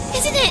you,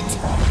 isn't it?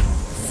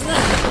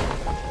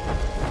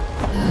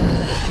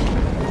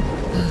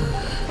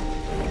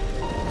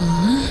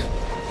 Huh?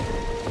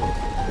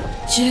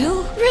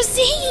 Jill?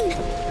 Rosine!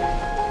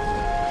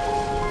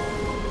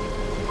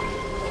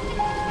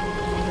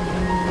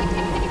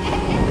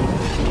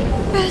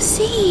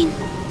 Rosine.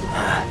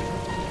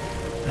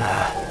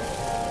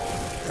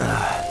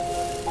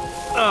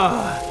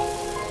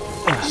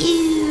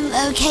 You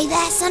okay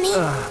there, Sonny?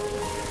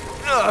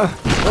 Oh,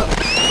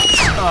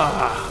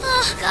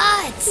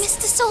 God,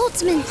 Mr.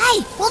 Swordsman.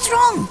 Hey, what's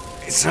wrong?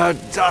 It's her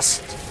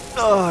dust.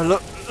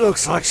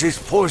 Looks like she's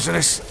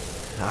poisonous.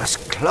 That's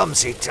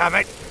clumsy, damn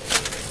it.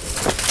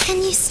 Can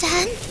you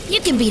stand?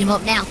 You can beat him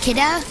up now,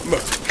 kiddo.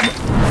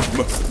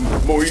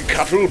 My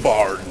cattle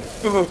barn.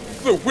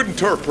 The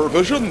winter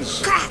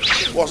provisions. Crap.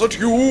 Was it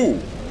you?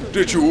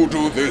 Did you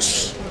do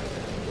this?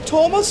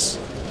 Thomas?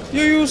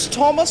 You use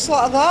Thomas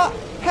like that?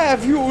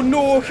 Have you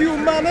no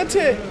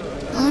humanity?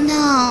 Oh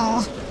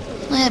no.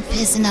 We're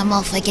pissing them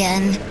off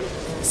again.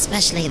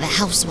 Especially the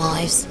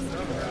housewives.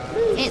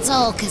 It's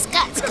all 'cause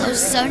Guts goes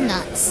so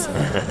nuts.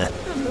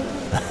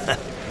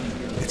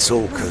 It's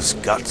all 'cause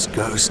Guts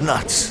goes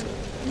nuts.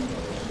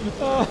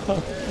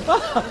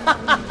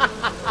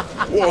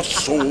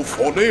 What's so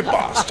funny,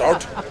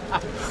 bastard?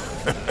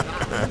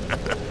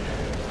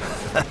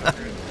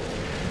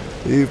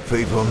 You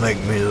people make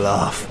me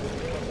laugh.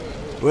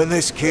 When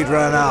this kid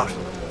ran out,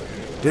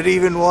 did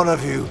even one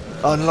of you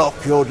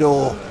unlock your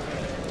door?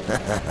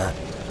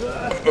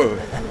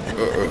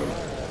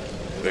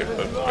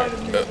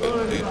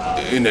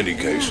 In any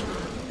case,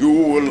 you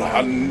will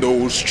hand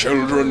those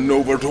children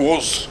over to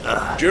us.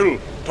 Jill,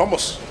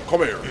 Thomas,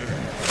 come here.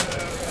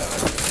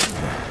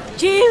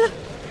 Jill!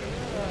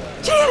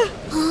 Jill!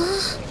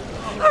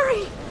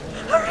 Hurry!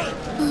 Hurry!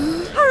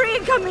 Hurry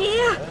and come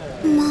here!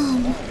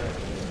 Mom.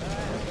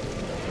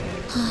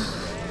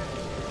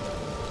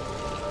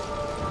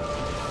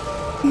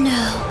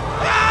 No.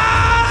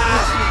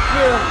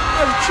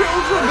 They're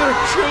children!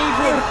 They're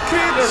children!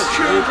 Kids!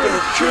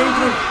 They're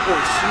children!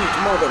 Oh, sweet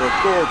mother of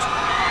God.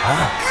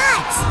 Huh?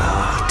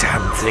 Oh,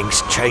 damn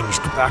things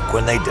changed back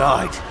when they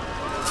died.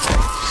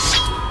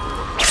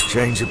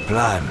 Change of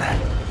plan.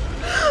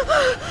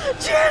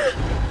 Jill!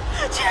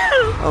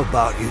 Jill! How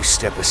about you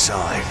step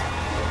aside?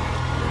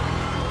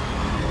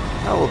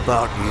 How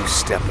about you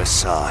step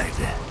aside?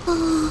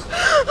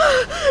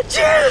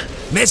 Jill!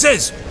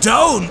 Missus,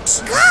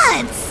 don't!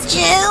 Guts,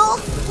 Jill!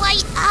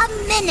 Wait a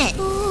minute.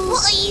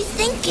 What are you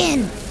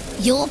thinking?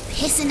 You're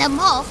pissing them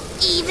off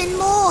even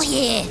more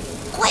here.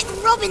 Quit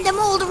rubbing them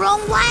all the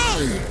wrong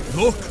way.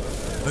 Look,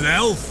 an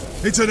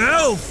elf. It's an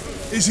elf.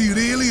 Is he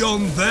really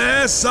on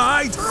their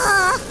side?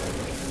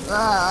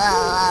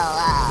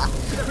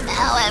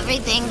 Now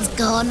everything's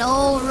gone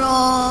all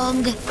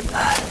wrong.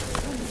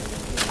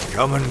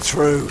 Coming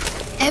through.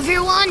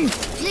 Everyone,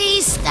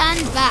 please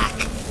stand back.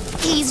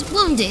 He's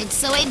wounded,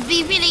 so it'd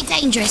be really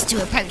dangerous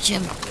to approach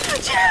him.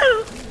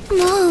 Jill!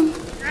 Mom.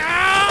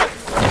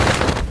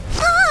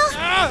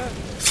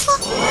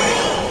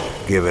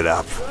 Give it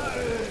up.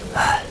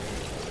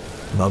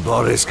 My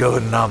body's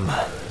going numb,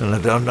 and I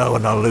don't know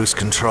when I'll lose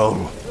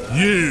control.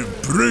 You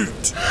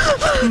brute!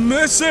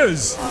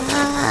 Missus!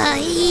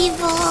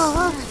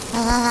 Evil.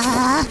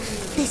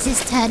 This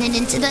is turning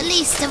into the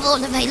least of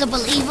all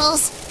available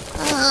evils.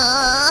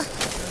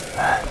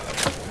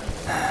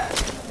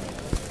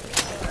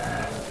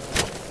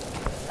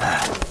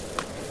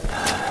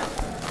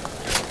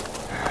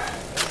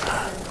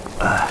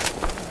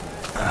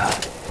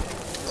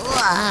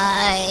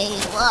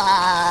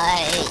 Why?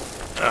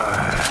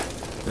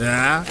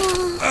 Yeah?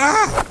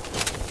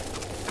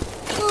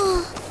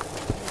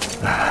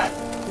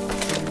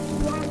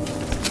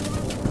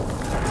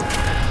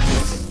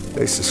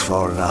 This is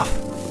far enough.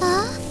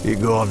 Huh? You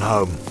go on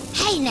home.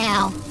 Hey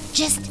now,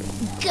 just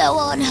go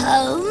on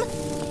home.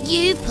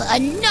 You put a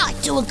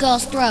knife to a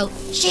girl's throat.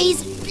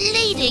 She's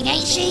bleeding,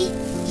 ain't she?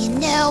 You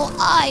know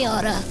I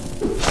oughta.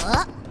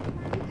 What?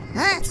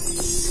 Huh?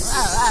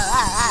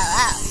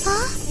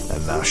 Huh?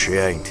 And now she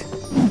ain't.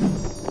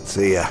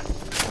 See ya.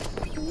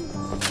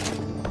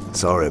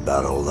 Sorry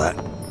about all that.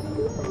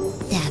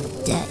 Damn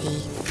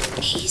dirty.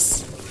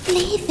 He's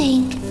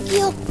leaving.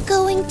 You're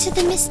going to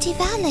the Misty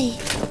Valley,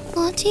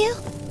 aren't you?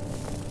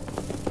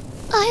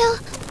 I'll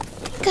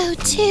go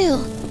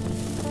too.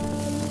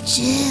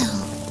 Jill.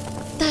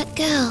 That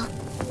girl.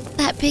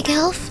 That big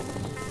elf.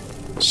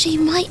 She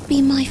might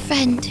be my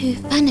friend who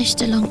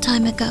vanished a long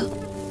time ago.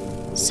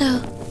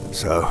 So...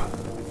 So?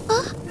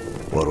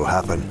 What'll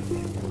happen?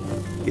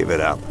 Give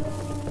it up.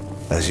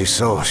 As you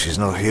saw, she's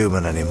not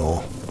human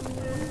anymore.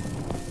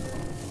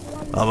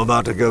 I'm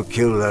about to go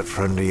kill that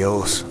friend of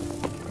yours.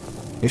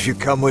 If you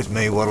come with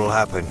me, what'll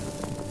happen?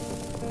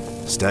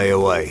 Stay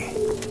away.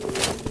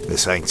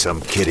 This ain't some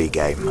kiddie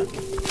game.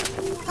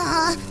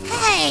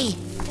 Hey!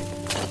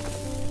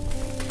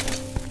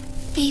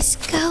 He's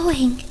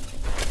going.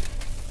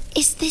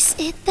 Is this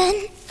it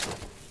then?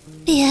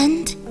 The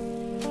end?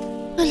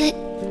 Will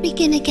it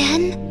begin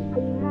again?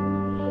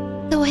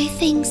 The way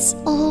things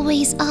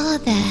always are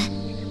there.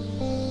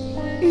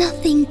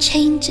 Nothing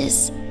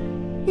changes.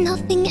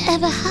 Nothing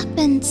ever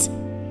happens.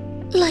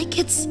 Like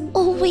it's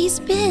always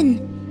been.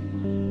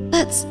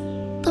 That's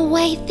the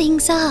way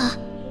things are.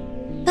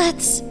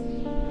 That's...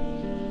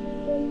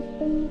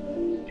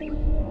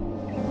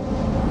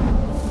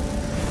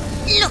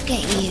 Look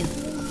at you.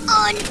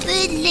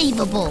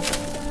 Unbelievable.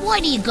 Why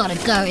do you gotta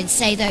go and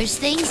say those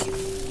things?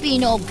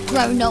 Being all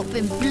grown up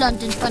and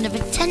blunt in front of a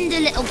tender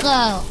little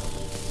girl.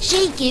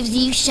 She gives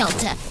you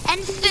shelter and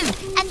food,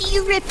 and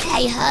you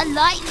repay her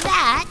like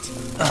that?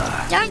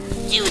 Don't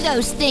do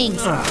those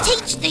things.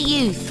 Teach the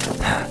youth.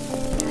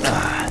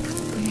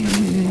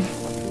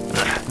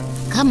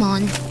 Come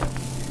on.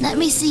 Let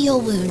me see your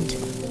wound.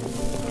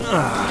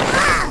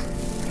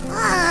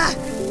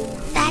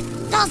 That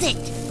does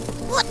it.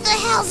 What the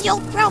hell's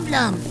your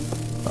problem?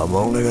 I'm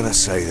only gonna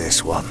say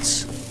this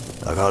once.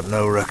 I got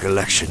no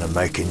recollection of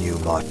making you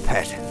my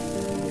pet.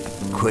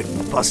 Quit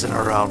buzzing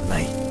around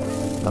me.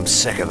 I'm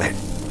sick of it.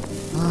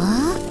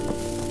 Huh?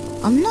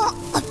 I'm not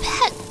a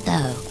pet,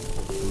 though.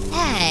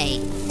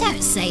 Hey,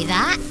 don't say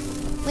that.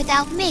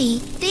 Without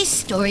me, this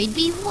story'd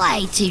be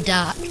way too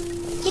dark.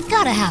 You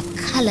gotta have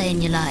colour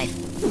in your life.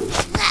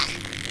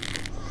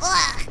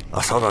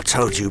 I thought I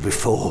told you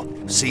before.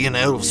 Seeing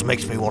elves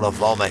makes me want to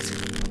vomit.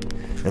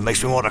 It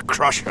makes me want to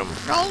crush them.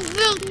 Don't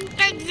you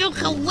think you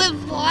can live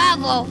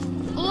forever?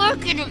 Or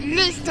can at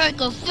least take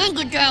a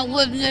finger down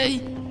with me?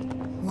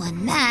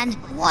 One man,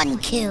 one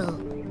kill.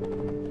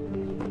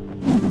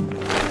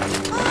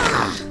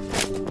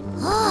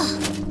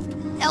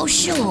 Oh,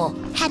 sure.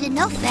 Had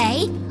enough,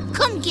 eh?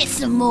 Come get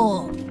some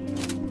more.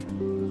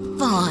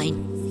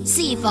 Fine.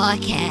 See if I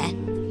care.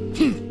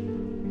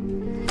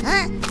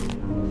 Huh?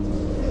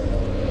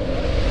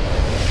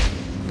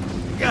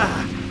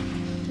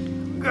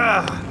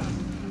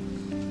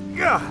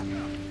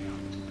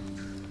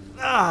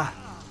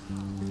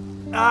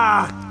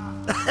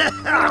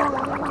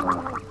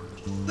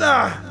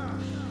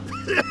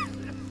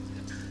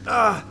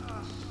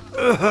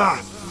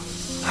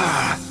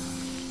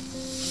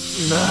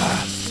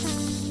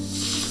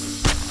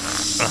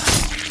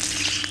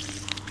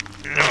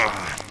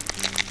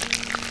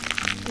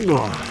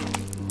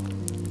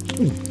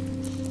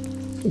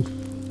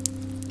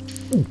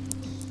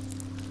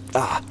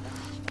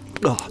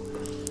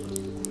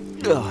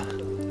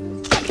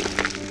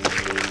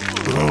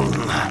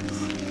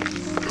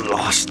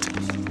 Lost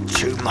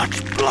too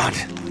much blood.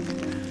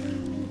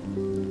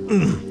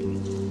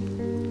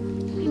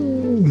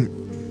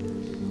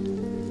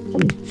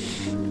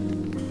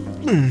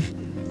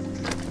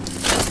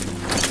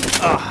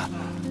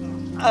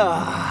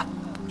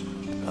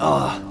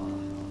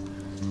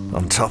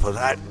 On top of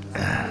that,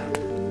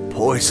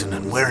 poison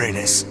and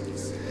weariness.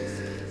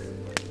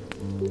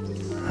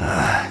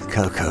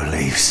 Cocoa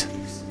leaves.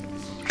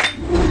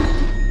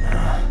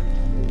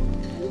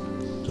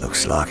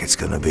 Looks like it's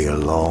gonna be a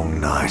long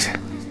night.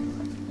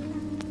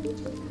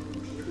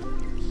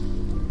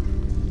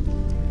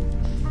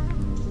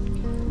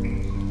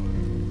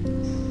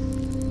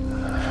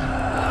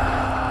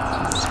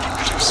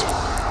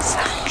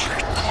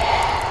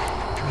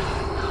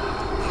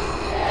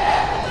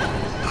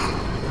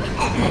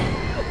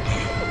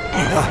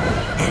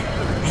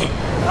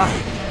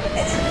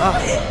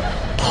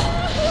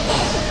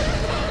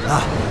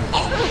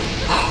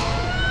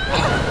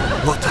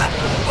 What the?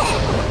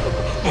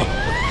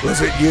 Was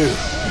it you?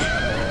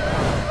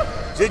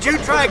 Did you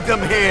drag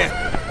them here?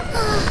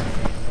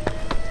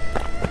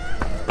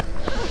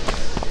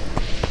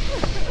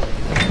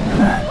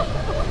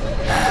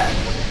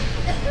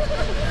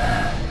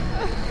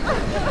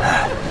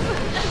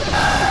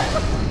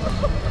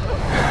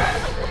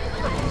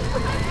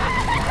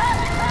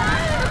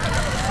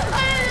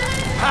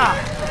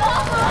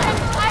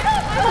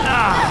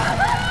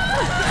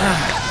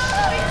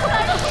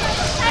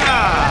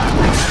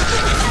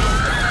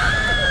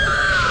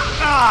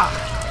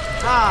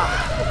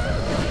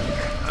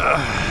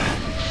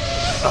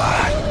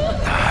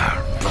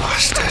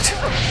 Bastard.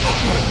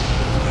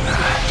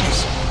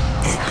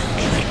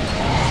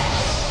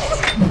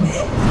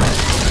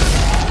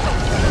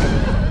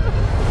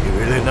 You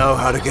really know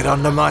how to get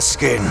under my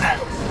skin.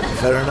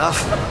 Fair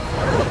enough.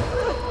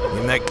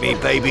 You make me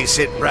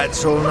babysit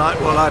rats all night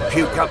while I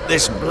puke up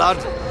this blood.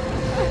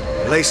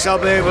 At least I'll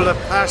be able to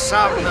pass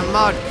out in the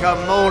mud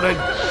come morning.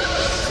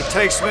 It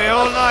takes me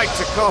all night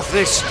to cough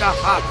this stuff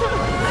up.